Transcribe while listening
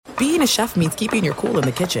being a chef means keeping your cool in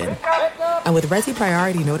the kitchen. And with Resi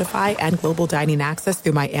Priority Notify and Global Dining Access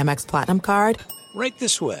through my Amex Platinum card, right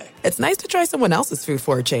this way. It's nice to try someone else's food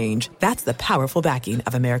for a change. That's the powerful backing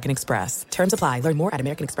of American Express. Terms apply. Learn more at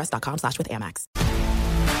americanexpress.com/withAmex.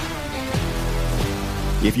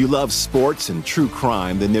 If you love sports and true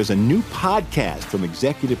crime, then there's a new podcast from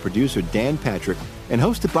executive producer Dan Patrick and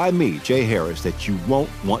hosted by me, Jay Harris, that you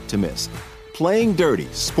won't want to miss. Playing Dirty: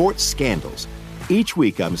 Sports Scandals. Each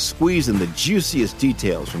week, I'm squeezing the juiciest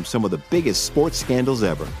details from some of the biggest sports scandals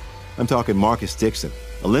ever. I'm talking Marcus Dixon,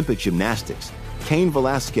 Olympic gymnastics, Cain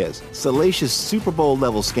Velasquez, salacious Super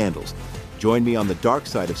Bowl-level scandals. Join me on the dark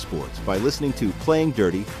side of sports by listening to Playing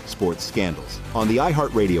Dirty: Sports Scandals on the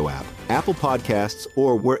iHeartRadio app, Apple Podcasts,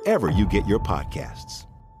 or wherever you get your podcasts.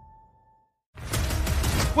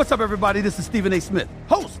 What's up, everybody? This is Stephen A. Smith,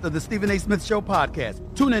 host of the Stephen A. Smith Show podcast.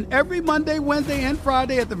 Tune in every Monday, Wednesday, and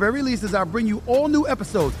Friday at the very least as I bring you all new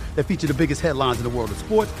episodes that feature the biggest headlines in the world of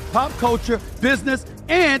sports, pop culture, business,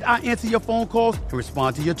 and I answer your phone calls and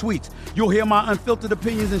respond to your tweets. You'll hear my unfiltered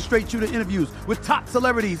opinions and straight-shooter interviews with top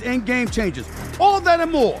celebrities and game changers. All that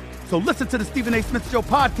and more. So listen to the Stephen A. Smith Show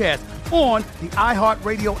podcast on the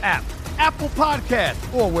iHeartRadio app, Apple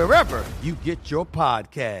Podcasts, or wherever you get your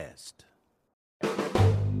podcast.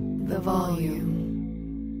 The volume.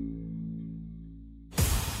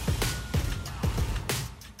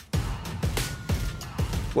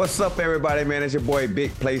 What's up, everybody, man? It's your boy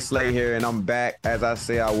Big Play Slay here, and I'm back as I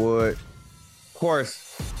say I would. Of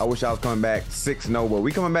course, I wish I was coming back 6-0, but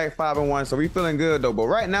we coming back 5-1, so we feeling good, though. But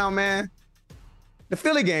right now, man, the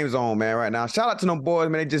Philly game's on, man, right now. Shout out to them boys,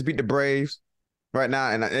 man. They just beat the Braves right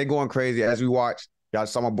now, and they're going crazy as we watch. Y'all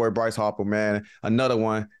saw my boy Bryce Harper, man. Another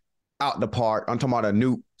one out the park. I'm talking about a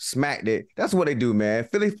nuke. Smacked it. That's what they do, man.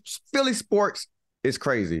 Philly sports is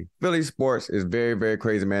crazy. Philly sports is very, very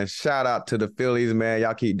crazy, man. Shout out to the Phillies, man.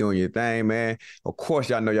 Y'all keep doing your thing, man. Of course,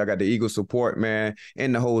 y'all know y'all got the Eagles support, man.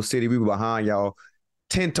 In the whole city, we were behind y'all.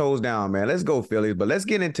 10 toes down, man. Let's go, Phillies. But let's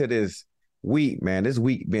get into this week, man. This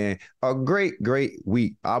week been a great, great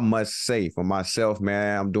week, I must say, for myself,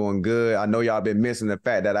 man. I'm doing good. I know y'all been missing the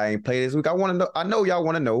fact that I ain't played this week. I know y'all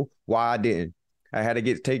want to know why I didn't. I had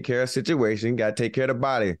to take care of the situation, got to take care of the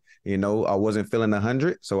body. You know, I wasn't feeling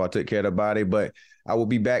 100, so I took care of the body. But I will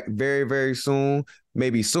be back very, very soon,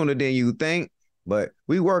 maybe sooner than you think. But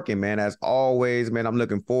we working, man, as always, man. I'm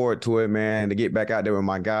looking forward to it, man, to get back out there with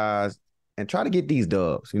my guys and try to get these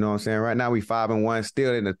dubs. You know what I'm saying? Right now, we 5-1,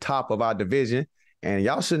 still in the top of our division. And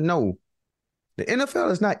y'all should know, the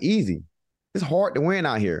NFL is not easy. It's hard to win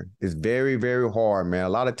out here. It's very, very hard, man. A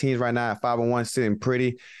lot of teams right now at 5-1 sitting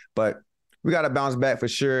pretty, but we got to bounce back for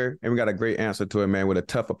sure, and we got a great answer to it, man, with a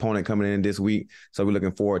tough opponent coming in this week. So we're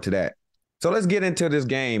looking forward to that. So let's get into this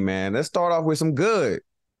game, man. Let's start off with some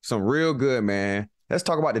real good, man. Let's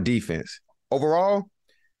talk about the defense. Overall,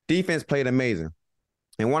 defense played amazing.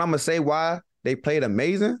 And what I'm going to say why they played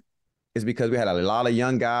amazing is because we had a lot of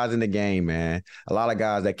young guys in the game, man. A lot of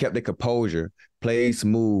guys that kept their composure, played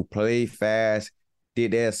smooth, played fast,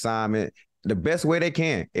 did their assignment the best way they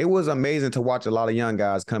can. It was amazing to watch a lot of young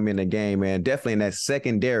guys come in the game, man, definitely in that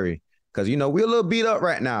secondary, because, you know, we're a little beat up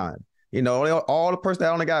right now. You know, all the person that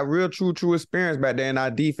only got real, true experience back there in our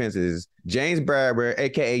defense is James Bradbury,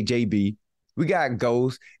 a.k.a. JB. We got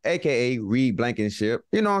Ghost, a.k.a. Reed Blankenship.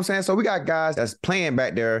 You know what I'm saying? So we got guys that's playing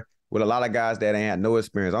back there with a lot of guys that ain't had no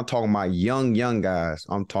experience. I'm talking about young guys.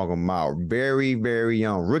 I'm talking about very, very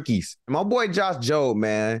young rookies. My boy Josh Jobe,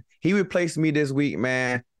 man, he replaced me this week,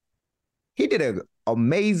 man. He did an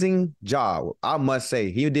amazing job, I must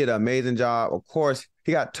say. He did an amazing job. Of course,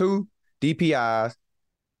 he got 2 DPIs.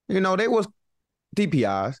 You know, they was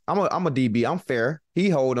DPIs. I'm a DB. I'm fair. He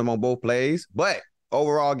hold them on both plays. But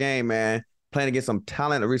overall game, man, playing against some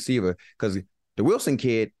talented receiver, because the Wilson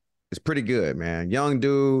kid is pretty good, man. Young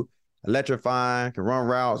dude, electrifying, can run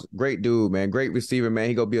routes. Great dude, man. Great receiver, man.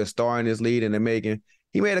 He going to be a star in this league in the making.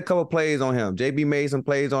 He made a couple plays on him. JB made some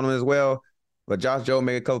plays on him as well. But Josh Jobe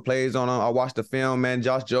made a couple plays on him. I watched the film, man.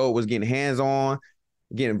 Josh Jobe was getting hands-on,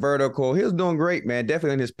 getting vertical. He was doing great, man.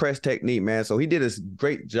 Definitely in his press technique, man. So he did a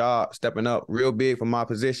great job stepping up real big from my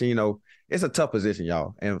position. You know, it's a tough position,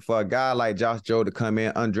 y'all. And for a guy like Josh Jobe to come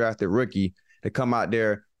in, undrafted rookie, to come out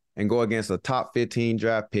there and go against a top 15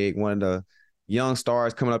 draft pick, one of the young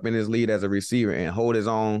stars coming up in his league as a receiver, and hold his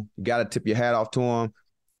own, you got to tip your hat off to him.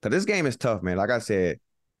 Because this game is tough, man. Like I said,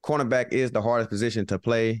 cornerback is the hardest position to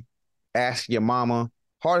play. Ask your mama.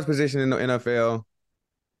 Hardest position in the NFL.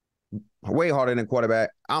 Way harder than quarterback.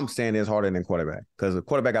 I'm saying it's harder than quarterback because the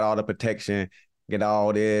quarterback got all the protection. get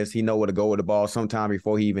all this. He know where to go with the ball sometime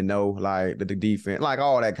before he even know, like, the defense, like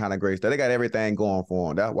all that kind of great stuff. They got everything going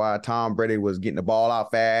for him. That's why Tom Brady was getting the ball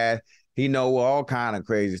out fast. He know all kind of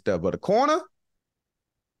crazy stuff. But the corner,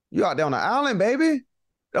 you out there on the island, baby.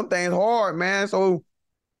 Them things hard, man. So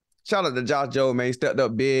shout out to Josh Jobe, man. He stepped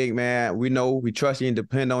up big, man. We know, we trust you and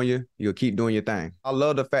depend on you. You'll keep doing your thing. I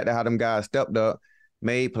love the fact that how them guys stepped up,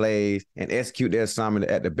 made plays, and execute their assignment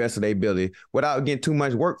at the best of their ability without getting too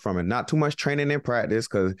much work from it. Not too much training and practice,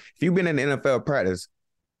 because if you've been in the NFL practice,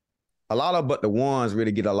 a lot of but the ones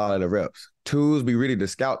really get a lot of the reps. Twos be really the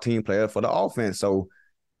scout team player for the offense. So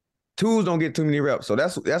twos don't get too many reps. So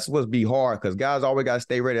that's what's be hard, because guys always got to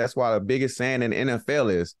stay ready. That's why the biggest saying in the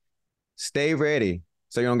NFL is stay ready,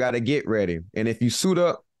 so you don't got to get ready. And if you suit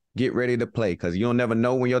up, get ready to play, because you'll never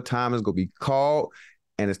know when your time is going to be called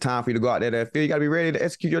and it's time for you to go out there to that field. You got to be ready to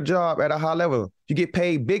execute your job at a high level. You get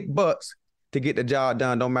paid big bucks to get the job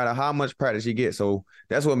done, no matter how much practice you get. So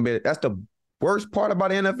that's the worst part about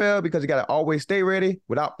the NFL, because you got to always stay ready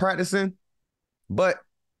without practicing. But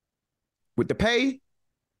with the pay,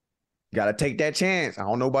 you got to take that chance. I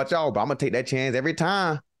don't know about y'all, but I'm going to take that chance every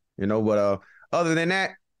time. But other than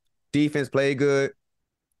that, defense played good.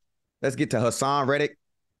 Let's get to Hassan Reddick.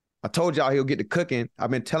 I told y'all he'll get the cooking.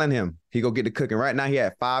 I've been telling him he go get the cooking. Right now, he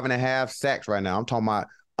had 5.5 sacks right now. I'm talking about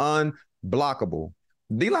unblockable.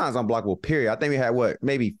 D-line's unblockable, period. I think we had,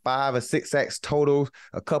 maybe 5 or 6 sacks total,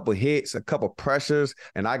 a couple hits, a couple pressures,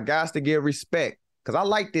 and I got to give respect, because I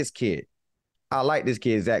like this kid.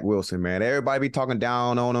 Zach Wilson, man. Everybody be talking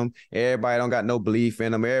down on him. Everybody don't got no belief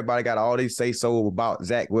in him. Everybody got all these say-so about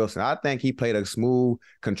Zach Wilson. I think he played a smooth,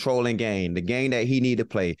 controlling game, the game that he needed to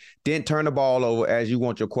play. Didn't turn the ball over as you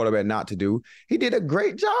want your quarterback not to do. He did a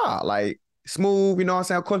great job, like smooth, you know what I'm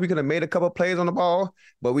saying? Of course, we could have made a couple of plays on the ball,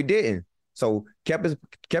 but we didn't. So kept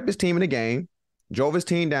his team in the game, drove his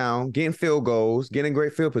team down, getting field goals, getting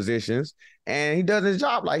great field positions, and he does his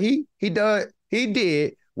job. Like he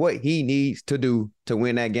did what he needs to do to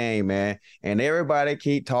win that game, man. And everybody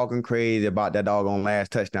keep talking crazy about that doggone last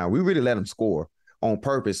touchdown. We really let him score on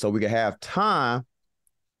purpose so we could have time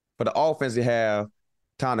for the offense to have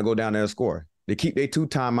time to go down there and score. They keep their 2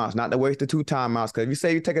 timeouts, not to waste the 2 timeouts, because if you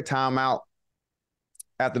say you take a timeout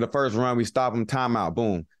after the first run, we stop them, timeout,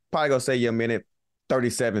 boom. Probably going to say you a minute,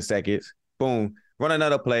 37 seconds, boom. Run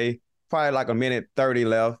another play, probably like a minute 30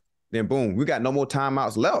 left, then boom, we got no more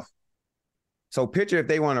timeouts left. So picture if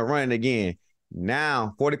they want to run it again.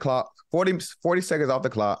 Now, 40 seconds off the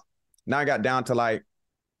clock. Now I got down to like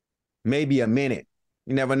maybe a minute.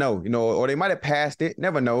 You never know, or they might have passed it.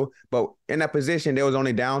 Never know. But in that position, they was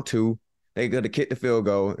only down 2. They could have kicked the field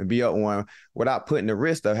goal and be up 1 without putting the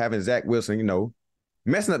risk of having Zach Wilson,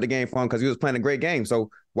 messing up the game for him, because he was playing a great game. So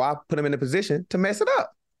why put him in a position to mess it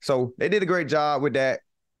up? So they did a great job with that.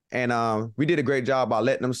 And we did a great job by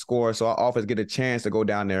letting them score, so our offense get a chance to go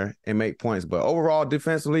down there and make points. But overall,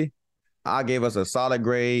 defensively, I gave us a solid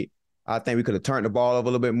grade. I think we could have turned the ball over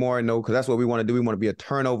a little bit more, because that's what we want to do. We want to be a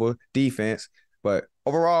turnover defense. But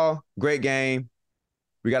overall, great game.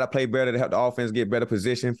 We got to play better to help the offense get better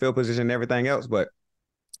position, field position, and everything else. But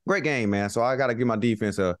great game, man. So I got to give my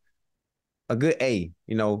defense a good A.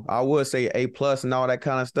 I would say A+ and all that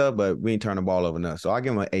kind of stuff, but we ain't turn the ball over enough. So I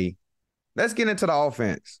give them an A. Let's get into the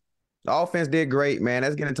offense. The offense did great, man.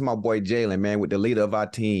 Let's get into my boy Jalen, man, with the leader of our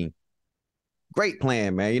team. Great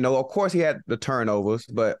plan, man. Of course he had the turnovers,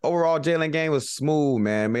 but overall Jalen game was smooth,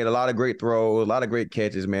 man. Made a lot of great throws, a lot of great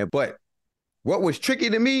catches, man. But what was tricky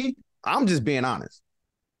to me, I'm just being honest.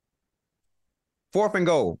 4th and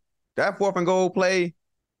goal. That 4th and goal play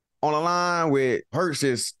on the line with Hurts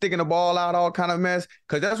just sticking the ball out, all kind of mess,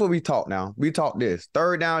 because that's what we taught now. We taught this.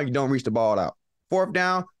 3rd down, you don't reach the ball out. 4th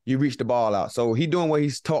down, you reach the ball out. So he doing what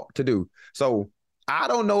he's taught to do. So I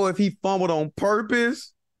don't know if he fumbled on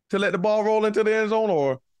purpose to let the ball roll into the end zone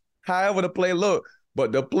or however the play looked.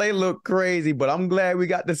 But the play looked crazy. But I'm glad we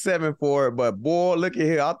got the 7 for it. But boy, look at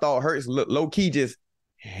here. I thought Hurts low-key just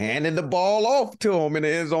handed the ball off to him in the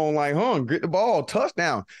end zone like, get the ball,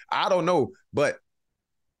 touchdown. I don't know. But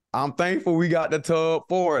I'm thankful we got the tub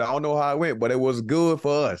for it. I don't know how it went, but it was good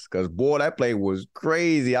for us because, boy, that play was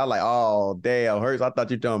crazy. I was like, oh, damn, Hurts, I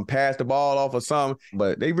thought you done passed the ball off or something.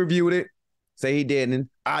 But they reviewed it, say he didn't.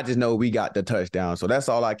 I just know we got the touchdown. So that's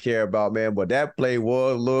all I care about, man. But that play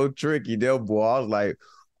was a little tricky there, boy. I was like,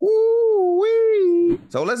 woo-wee.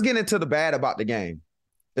 So let's get into the bad about the game.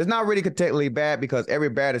 It's not really technically bad because every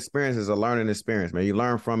bad experience is a learning experience, man. You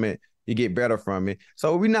learn from it. You get better from it.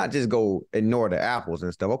 So we not just go ignore the apples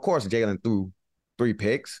and stuff. Of course, Jalen threw 3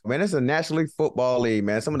 picks. Man, it's a National League Football League,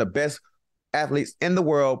 man. Some of the best athletes in the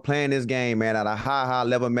world playing this game, man, at a high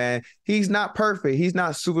level, man. He's not perfect. He's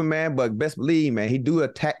not Superman, but best believe, man, he do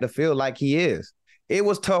attack the field like he is. It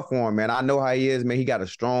was tough for him, man. I know how he is, man. He got a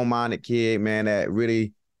strong-minded kid, man, that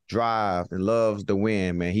really drives and loves to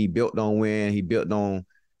win, man. He built on win. He built on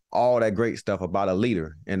all that great stuff about a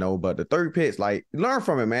leader, you know. But the third pitch, like, learn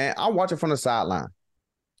from it, man. I watch it from the sideline.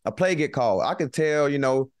 A play get called. I can tell, you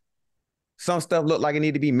know, some stuff looked like it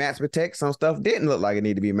needed to be match protect. Some stuff didn't look like it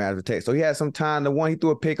needed to be match protect. So he had some time. The one he threw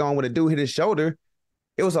a pick on when the dude hit his shoulder,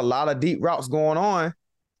 it was a lot of deep routes going on.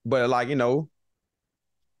 But, like, you know,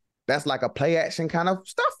 that's like a play action kind of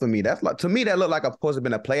stuff for me. That's like, to me, that looked like supposed to have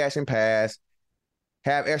been a play action pass,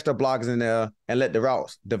 have extra blockers in there, and let the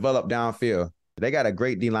routes develop downfield. They got a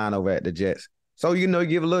great D-line over at the Jets. So, you know, you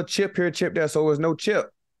give a little chip here, chip there, so there's no chip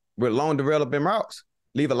with long developing routes.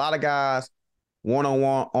 Leave a lot of guys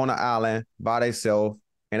one-on-one on the island by themselves,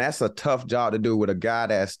 and that's a tough job to do with a guy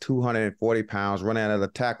that's 240 pounds running out of the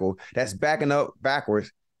tackle, that's backing up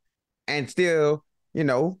backwards, and still, you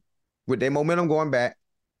know, with their momentum going back,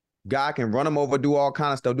 guy can run him over, do all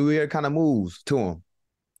kind of stuff, do all kind of moves to him,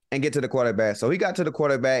 and get to the quarterback. So he got to the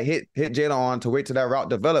quarterback, hit Jalen on to wait till that route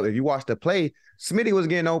develop. If you watch the play, Smitty was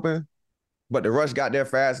getting open, but the rush got there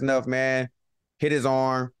fast enough, man, hit his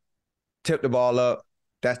arm, tipped the ball up.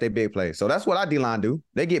 That's their big play. So that's what our D-line do.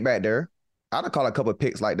 They get back there. I'd have called a couple of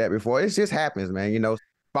picks like that before. It just happens, man. You know,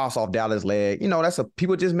 bounce off Dallas' leg. You know, that's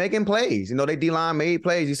people just making plays. You know, they D-line made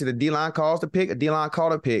plays. You see the D-line calls the pick, a D-line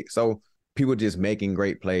called a pick. So people just making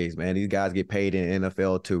great plays, man. These guys get paid in the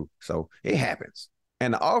NFL too. So it happens.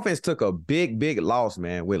 And the offense took a big loss,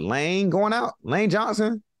 man, with Lane going out. Lane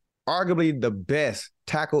Johnson, arguably the best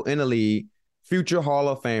tackle in the league, future Hall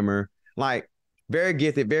of Famer, like very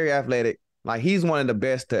gifted, very athletic. Like, he's one of the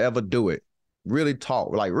best to ever do it. Really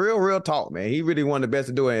talk, like real talk, man. He really one of the best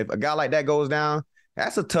to do it. If a guy like that goes down,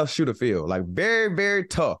 that's a tough shoe to fill. Like, very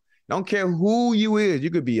tough. Don't care who you is. You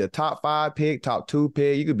could be a top 5 pick, top 2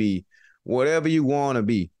 pick. You could be whatever you want to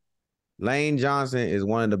be. Lane Johnson is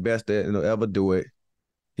one of the best that ever do it.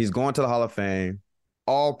 He's going to the Hall of Fame.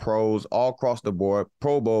 All pros, all across the board,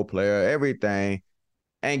 Pro Bowl player, everything.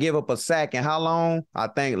 And give up a sack in how long? I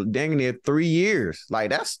think dang near 3 years.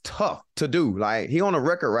 Like, that's tough to do. Like, he on a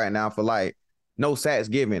record right now for, like, no sacks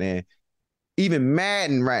given. And even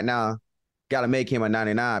Madden right now got to make him a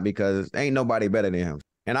 99 because ain't nobody better than him.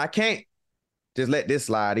 And I can't just let this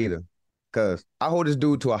slide either, because I hold this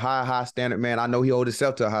dude to a high standard, man. I know he holds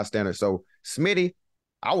himself to a high standard. So, Smitty,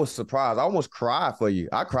 I was surprised. I almost cried for you.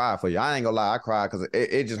 I cried for you. I ain't gonna lie. I cried because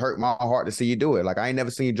it just hurt my heart to see you do it. Like, I ain't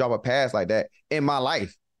never seen you drop a pass like that in my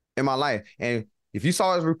life. And if you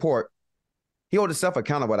saw his report, he holds himself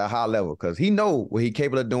accountable at a high level because he know what he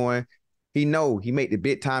capable of doing. He know he make the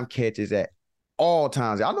big time catches at all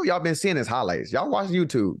times. I know y'all been seeing his highlights. Y'all watch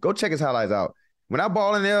YouTube. Go check his highlights out. When that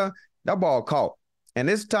ball in there, that ball caught. And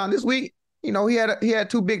this week, you know, he had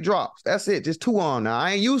 2 big drops. That's it. Just 2 on. Now,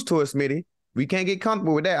 I ain't used to it, Smitty. We can't get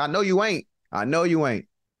comfortable with that. I know you ain't.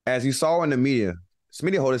 As you saw in the media,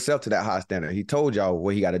 Smitty hold himself to that high standard. He told y'all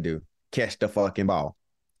what he got to do. Catch the fucking ball.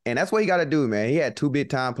 And that's what he got to do, man. He had 2 big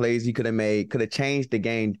time plays he could have made, could have changed the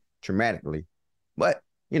game dramatically. But,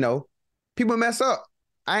 you know, people mess up.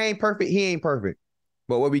 I ain't perfect. He ain't perfect.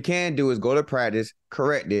 But what we can do is go to practice,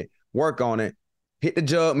 correct it, work on it, hit the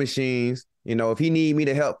jug machines. You know, if he need me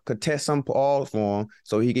to help contest some balls for him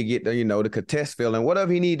so he could get the, you know, the contest feeling,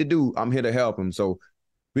 whatever he need to do, I'm here to help him. So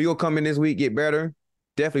we gonna come in this week, get better.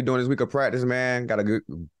 Definitely doing this week of practice, man. Got a good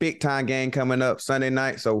big time game coming up Sunday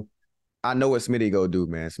night. So I know what Smitty go do,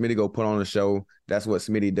 man. Smitty go put on a show. That's what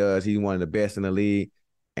Smitty does. He's one of the best in the league,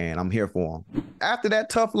 and I'm here for him. After that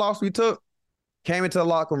tough loss we took, came into the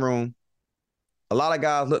locker room, a lot of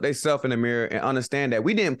guys look themselves in the mirror and understand that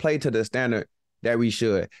we didn't play to the standard that we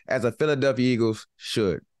should, as a Philadelphia Eagles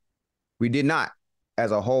should. We did not,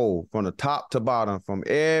 as a whole, from the top to bottom, from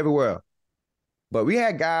everywhere. But we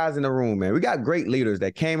had guys in the room, man. We got great leaders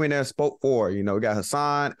that came in there and spoke for. You know, we got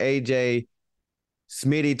Hassan, AJ,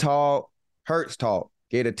 Smitty talk, Hurts talk.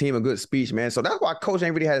 Gave the team a good speech, man. So that's why Coach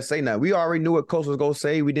ain't really had to say nothing. We already knew what Coach was going to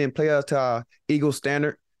say. We didn't play us to our Eagles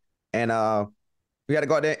standard. And we got to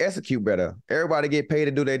go out there and execute better. Everybody get paid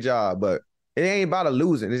to do their job, but it ain't about a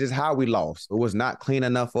losing. It's just how we lost. It was not clean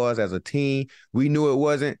enough for us as a team. We knew it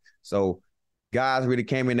wasn't. So guys really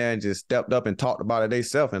came in there and just stepped up and talked about it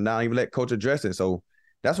themselves and not even let Coach address it. So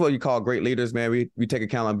that's what you call great leaders, man. We take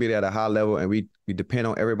accountability at a high level, and we depend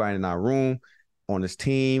on everybody in our room, on this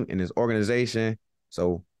team, and this organization.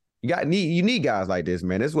 So you need guys like this,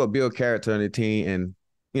 man. This is what build character in the team. And,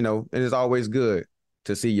 you know, it is always good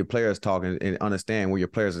to see your players talking and understand where your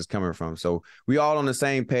players is coming from. So we all on the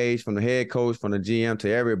same page, from the head coach, from the GM to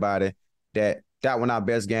everybody. that wasn't our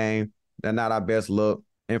best game. That's not our best look.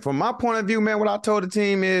 And from my point of view, man, what I told the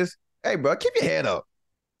team is, hey, bro, keep your head up.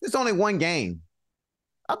 It's only one game.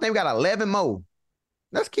 I think we got 11 more.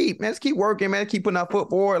 Let's keep working, man. Keep putting our foot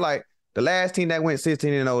forward. Like the last team that went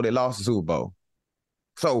 16-0, they lost the Super Bowl.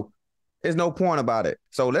 So there's no point about it.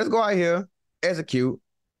 So let's go out here, execute,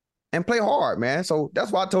 and play hard, man. So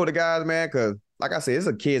that's why I told the guys, man, because like I said, it's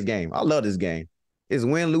a kid's game. I love this game. It's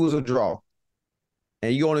win, lose, or draw.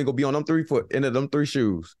 And you only gonna be on them 3 foot, into them 3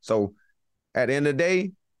 shoes. So at the end of the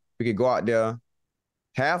day, we could go out there,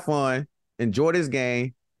 have fun, enjoy this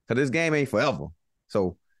game, because this game ain't forever.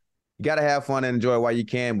 So you got to have fun and enjoy it while you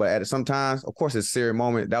can. But at sometimes, of course, it's a serious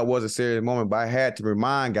moment. That was a serious moment, but I had to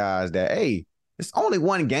remind guys that, hey, it's only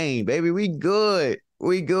one game, baby. We good.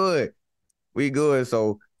 We good. We good.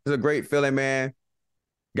 So it's a great feeling, man.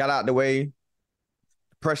 Got out the way.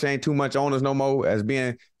 Pressure ain't too much on us no more as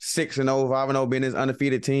being 6-0, 5-0, being this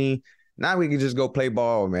undefeated team. Now we can just go play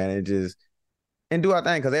ball, man, and do our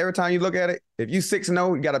thing. Because every time you look at it, if you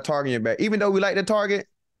 6-0, you got a target in your back. Even though we like the target,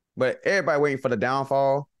 but everybody waiting for the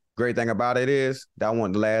downfall. Great thing about it is that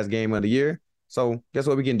wasn't the last game of the year. So guess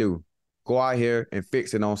what we can do? Go out here and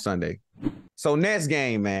fix it on Sunday. So next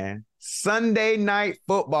game, man, Sunday Night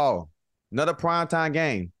Football. Another primetime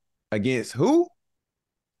game. Against who?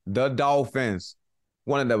 The Dolphins.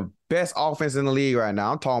 One of the best offenses in the league right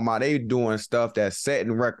now. I'm talking about they doing stuff that's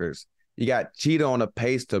setting records. You got Cheetah on the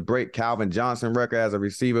pace to break Calvin Johnson's record as a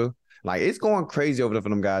receiver. Like, it's going crazy over there for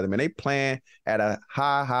them guys. I mean, they playing at a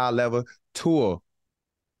high level. Tua,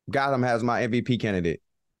 got him as my MVP candidate.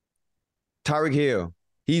 Tyreek Hill,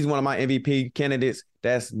 he's one of my MVP candidates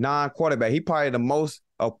that's non-quarterback. He probably the most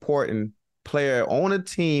important player on a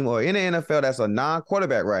team or in the NFL that's a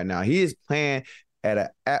non-quarterback right now. He is playing at an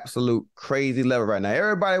absolute crazy level right now.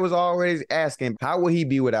 Everybody was already asking, how will he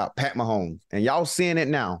be without Pat Mahomes? And y'all seeing it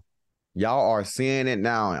now. Y'all are seeing it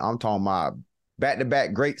now. And I'm talking about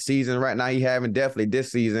back-to-back great season right now. He having definitely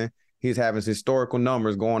this season. He's having historical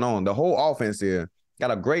numbers going on. The whole offense here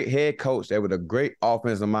got a great head coach there with a great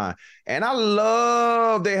offensive mind. And I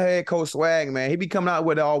love their head coach swag, man. He be coming out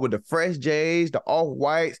with the fresh J's, the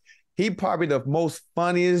off-whites. He probably the most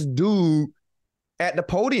funniest dude at the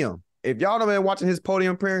podium. If y'all don't been watching his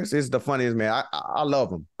podium appearance, it's the funniest, man. I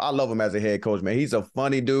love him. I love him as a head coach, man. He's a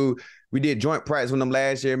funny dude. We did joint practice with him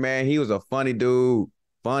last year, man. He was a funny dude.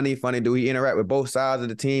 Funny dude. He interact with both sides of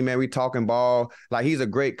the team, man. We talking ball. Like, he's a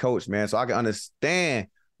great coach, man. So I can understand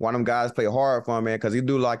why them guys play hard for him, man, because he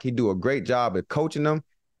do a great job of coaching them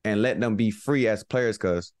and letting them be free as players.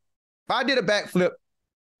 Because if I did a backflip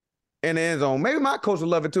in the end zone, maybe my coach would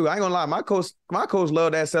love it too. I ain't gonna lie, my coach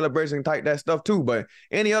love that celebration type, that stuff too. But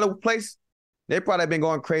any other place, they probably been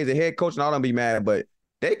going crazy. Head coach and all them be mad, but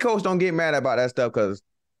they coach don't get mad about that stuff because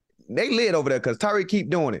they lit over there because Tyreek keep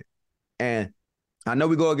doing it. And I know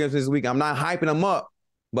we go against this week. I'm not hyping him up,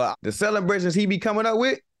 but the celebrations he be coming up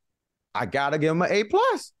with, I gotta give him an A+.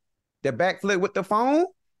 The backflip with the phone,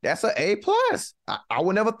 that's an A+. I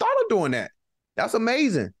would never thought of doing that. That's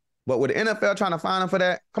amazing. But with the NFL trying to find him for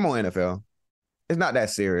that, come on, NFL. It's not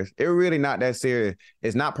that serious. It's really not that serious.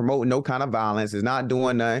 It's not promoting no kind of violence. It's not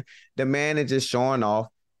doing nothing. The man is just showing off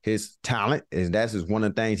his talent. That's just one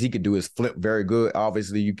of the things he could do is flip very good.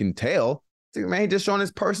 Obviously, you can tell. See, man, he just showing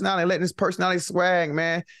his personality, letting his personality swag,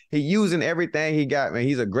 man. He using everything he got, man.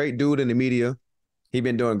 He's a great dude in the media. He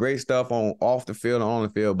been doing great stuff off the field and on the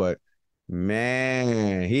field, but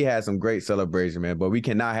man, he had some great celebration, man. But we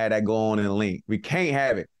cannot have that go on in the link. We can't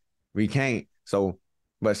have it. We can't. So,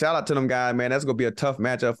 but shout out to them guys, man. That's going to be a tough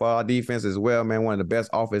matchup for our defense as well, man. One of the best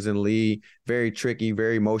offenses in the league. Very tricky,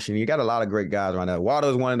 very motion. You got a lot of great guys right now.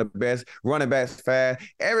 Waddle's one of the best. Running backs fast.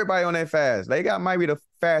 Everybody on that fast. They might be the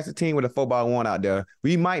fastest team with a 4x1 out there.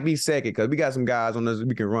 We might be second because we got some guys on us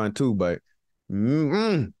we can run too, but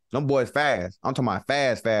them boys fast. I'm talking about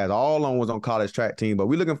fast. All of them was on college track team, but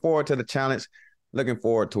we looking forward to the challenge. Looking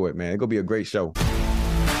forward to it, man. It's going to be a great show.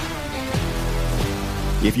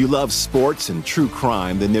 If you love sports and true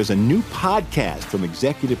crime, then there's a new podcast from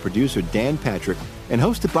executive producer Dan Patrick and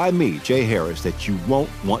hosted by me, Jay Harris, that you won't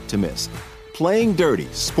want to miss. Playing Dirty: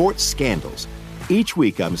 Sports Scandals. Each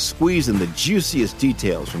week, I'm squeezing the juiciest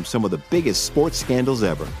details from some of the biggest sports scandals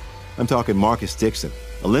ever. I'm talking Marcus Dixon,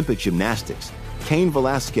 Olympic gymnastics, Cain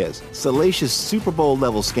Velasquez, salacious Super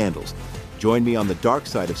Bowl-level scandals. Join me on the dark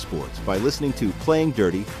side of sports by listening to Playing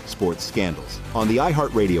Dirty: Sports Scandals on the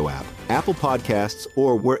iHeartRadio app, Apple Podcasts,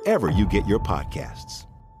 or wherever you get your podcasts.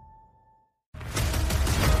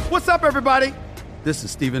 What's up, everybody? This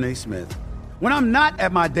is Stephen A. Smith. When I'm not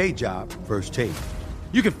at my day job, First Take,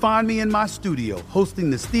 you can find me in my studio hosting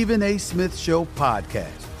the Stephen A. Smith Show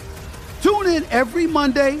podcast. Tune in every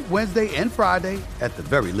Monday, Wednesday, and Friday, at the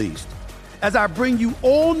very least, as I bring you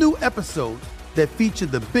all new episodes that feature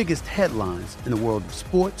the biggest headlines in the world of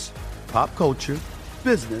sports, pop culture,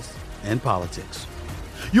 business, and politics.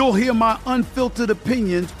 You'll hear my unfiltered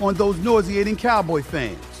opinions on those nauseating Cowboy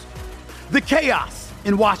fans, the chaos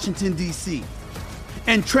in Washington, D.C.,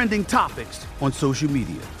 and trending topics on social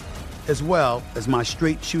media, as well as my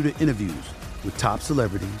straight shooter interviews with top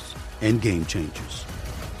celebrities and game changers.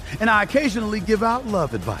 And I occasionally give out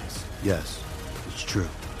love advice. Yes, it's true.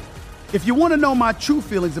 If you want to know my true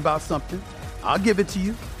feelings about something, I'll give it to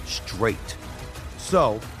you straight.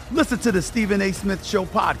 So listen to the Stephen A. Smith Show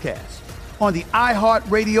podcast on the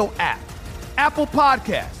iHeartRadio app, Apple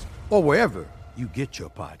Podcasts, or wherever you get your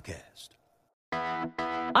podcast.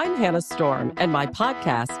 I'm Hannah Storm, and my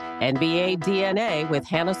podcast, NBA DNA with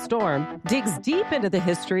Hannah Storm, digs deep into the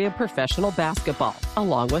history of professional basketball,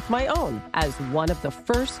 along with my own, as one of the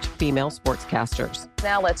first female sportscasters.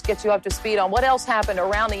 Now let's get you up to speed on what else happened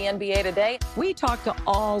around the NBA today. We talk to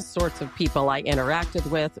all sorts of people I interacted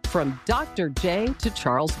with, from Dr. J to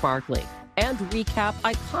Charles Barkley, and recap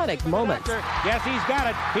iconic moments. Yes, he's got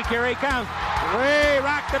it. Here he comes. Way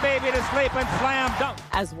rock the baby to sleep and slam dunk.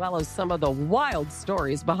 As well as some of the wild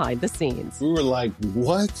stories behind the scenes. We were like,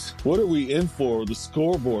 what? What are we in for? The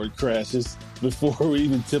scoreboard crashes before we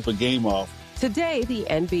even tip a game off. Today, the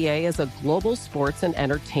NBA is a global sports and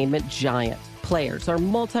entertainment giant. Players are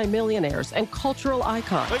multimillionaires and cultural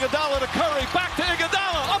icons. Iguodala to Curry, back to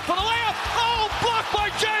Iguodala, up for the layup. Oh, blocked by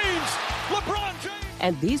James. LeBron James.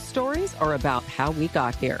 And these stories are about how we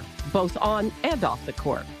got here, both on and off the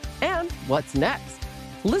court. And what's next?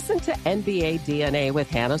 Listen to NBA DNA with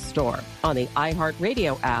Hannah Storm on the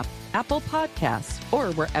iHeartRadio app, Apple Podcasts,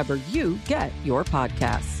 or wherever you get your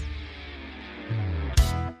podcasts.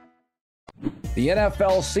 The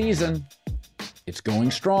NFL season, it's going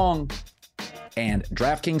strong. And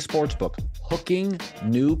DraftKings Sportsbook hooking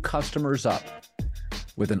new customers up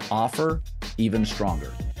with an offer even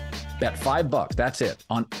stronger. Bet $5, that's it,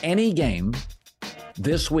 on any game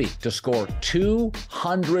this week to score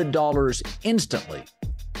 $200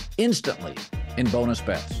 instantly in bonus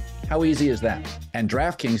bets. How easy is that? And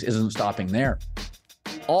DraftKings isn't stopping there.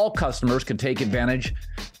 All customers can take advantage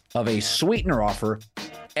of a sweetener offer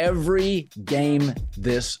every game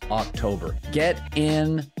this October. Get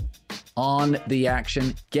in on the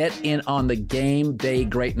action. Get in on the game day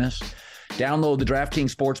greatness. Download the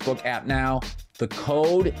DraftKings Sportsbook app now. The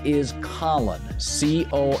code is Colin,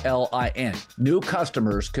 C-O-L-I-N. New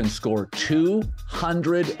customers can score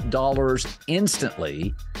 $200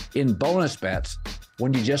 instantly in bonus bets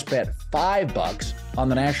when you just bet $5 on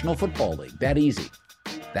the National Football League. That easy.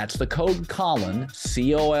 That's the code Colin,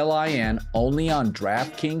 C-O-L-I-N, only on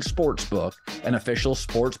DraftKings Sportsbook, an official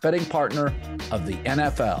sports betting partner of the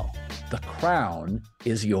NFL. The crown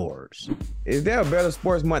is yours. Is there a better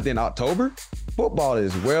sports month than October? Football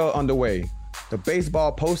is well underway. The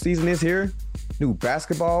baseball postseason is here. New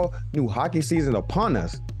basketball, new hockey season upon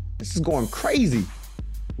us. This is going crazy.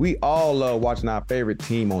 We all love watching our favorite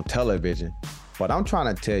team on television. But I'm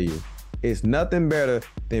trying to tell you, it's nothing better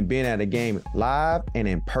than being at a game live and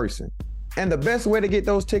in person. And the best way to get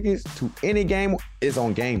those tickets to any game is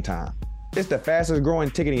on Game Time. It's the fastest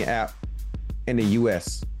growing ticketing app in the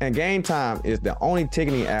US. And Game Time is the only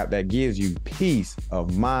ticketing app that gives you peace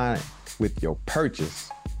of mind with your purchase.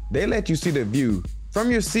 They let you see the view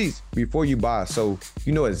from your seats before you buy, so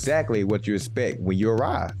you know exactly what you expect when you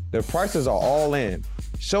arrive. The prices are all in.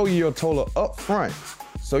 Show you your total up front,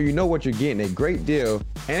 so you know what you're getting, a great deal,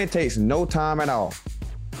 and it takes no time at all.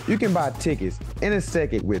 You can buy tickets in a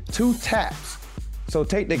second with 2 taps. So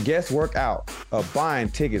take the guesswork out of buying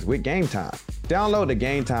tickets with Game Time. Download the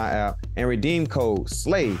Game Time app and redeem code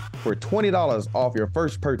SLAY for $20 off your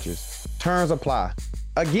first purchase. Terms apply.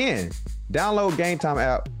 Again, download Game Time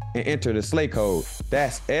app and enter the SLAY code.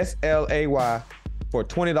 That's S-L-A-Y for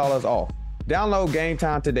 $20 off. Download Game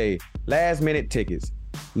Time today. Last minute tickets.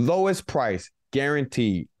 Lowest price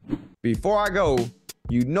guaranteed. Before I go,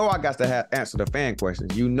 you know I got to answer the fan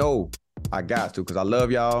questions. You know I got to, because I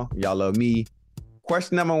love y'all. Y'all love me.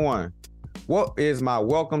 Question number 1. What is my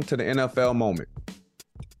welcome to the NFL moment?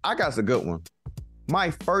 I got a good one.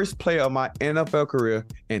 My first play of my NFL career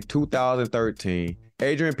in 2013,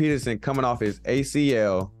 Adrian Peterson coming off his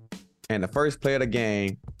ACL, and the first play of the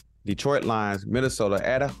game, Detroit Lions, Minnesota,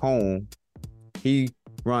 at home, he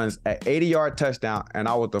runs an 80-yard touchdown, and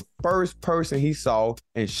I was the first person he saw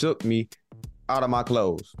and shook me out of my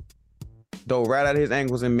clothes. Dove right out of his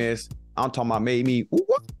ankles and missed. I'm talking about made me,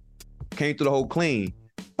 came through the hole clean.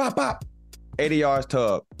 Pop, pop. 80 yards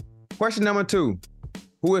tub. Question number 2.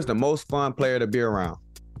 Who is the most fun player to be around?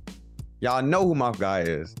 Y'all know who my guy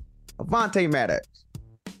is. Avonte Maddox.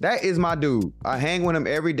 That is my dude. I hang with him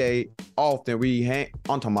every day, often. We hang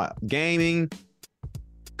on talking about gaming,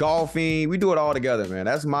 golfing. We do it all together, man.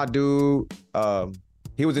 That's my dude.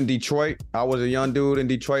 He was in Detroit. I was a young dude in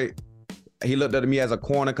Detroit. He looked at me as a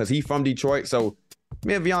corner because he's from Detroit. So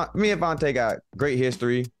me and Avonte got great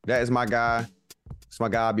history. That is my guy. It's my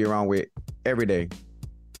guy I'll be around with every day.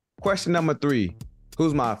 Question number 3.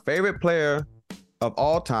 Who's my favorite player of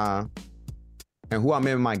all time and who I'm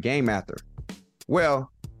in my game after?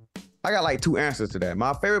 Well, I got like 2 answers to that.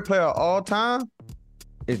 My favorite player of all time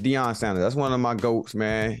is Deion Sanders. That's one of my GOATs,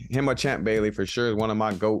 man. Him or Champ Bailey for sure is one of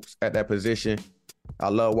my GOATs at that position. I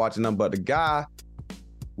love watching them. But the guy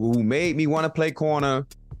who made me want to play corner,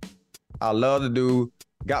 I love the dude.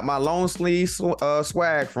 Got my long sleeve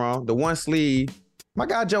swag from, the one sleeve, my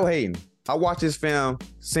guy Joe Hayden. I watched his film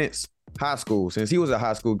since high school, since he was a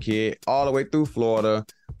high school kid, all the way through Florida,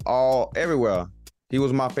 everywhere. He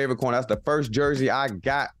was my favorite corner. That's the first jersey I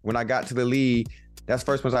got when I got to the league. That's the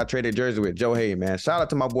first person I traded jersey with, Joe Hayden, man. Shout out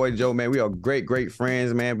to my boy Joe, man. We are great, great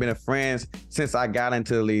friends, man. Been friends since I got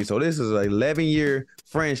into the league. So this is an 11-year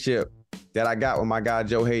friendship that I got with my guy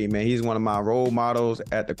Joe Hayden, man. He's one of my role models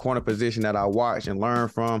at the corner position that I watch and learn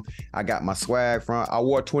from. I got my swag from. I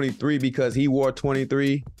wore 23 because he wore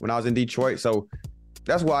 23 when I was in Detroit. So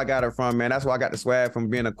that's where I got it from, man. That's why I got the swag from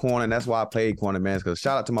being a corner, and that's why I played corner, man. Because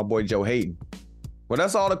shout out to my boy Joe Hayden. Well,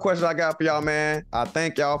 that's all the questions I got for y'all, man. I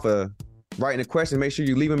thank y'all for writing the questions. Make sure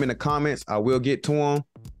you leave them in the comments. I will get to them.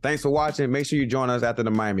 Thanks for watching. Make sure you join us after the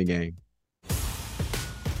Miami game.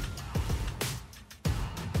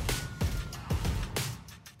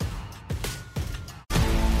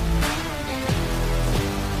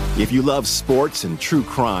 If you love sports and true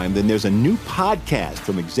crime, then there's a new podcast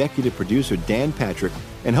from executive producer Dan Patrick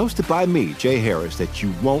and hosted by me, Jay Harris, that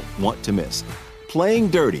you won't want to miss. Playing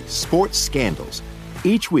Dirty: Sports Scandals.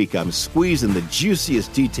 Each week, I'm squeezing the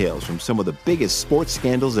juiciest details from some of the biggest sports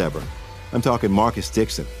scandals ever. I'm talking Marcus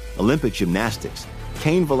Dixon, Olympic gymnastics,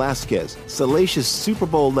 Cain Velasquez, salacious Super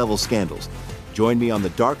Bowl-level scandals. Join me on the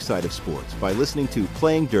dark side of sports by listening to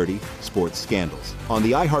Playing Dirty: Sports Scandals on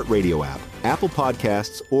the iHeartRadio app, Apple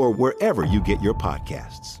Podcasts, or wherever you get your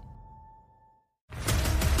podcasts.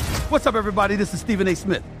 What's up, everybody? This is Stephen A.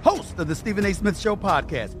 Smith, host of the Stephen A. Smith Show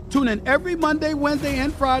podcast. Tune in every Monday, Wednesday,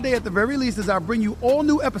 and Friday at the very least as I bring you all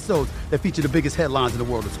new episodes that feature the biggest headlines in the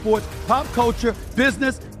world of sports, pop culture,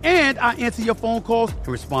 business, and I answer your phone calls and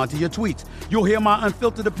respond to your tweets. You'll hear my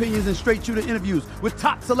unfiltered opinions and straight-shooter interviews with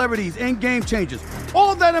top celebrities and game changers.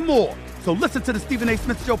 All of that and more. So listen to the Stephen A.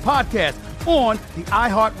 Smith Show podcast on the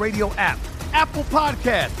iHeartRadio app, Apple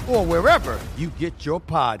Podcasts, or wherever you get your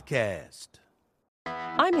podcast.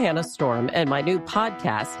 I'm Hannah Storm, and my new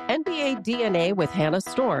podcast, NBA DNA with Hannah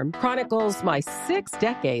Storm, chronicles my 6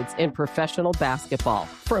 decades in professional basketball.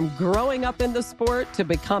 From growing up in the sport to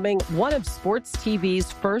becoming one of sports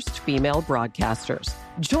TV's first female broadcasters.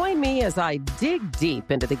 Join me as I dig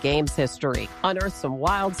deep into the game's history, unearth some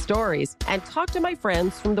wild stories, and talk to my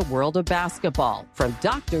friends from the world of basketball, from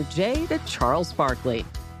Dr. J to Charles Barkley.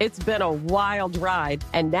 It's been a wild ride,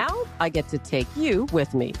 and now I get to take you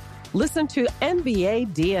with me. Listen to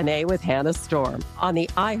NBA DNA with Hannah Storm on the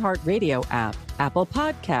iHeartRadio app, Apple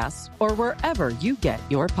Podcasts, or wherever you get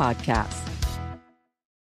your podcasts.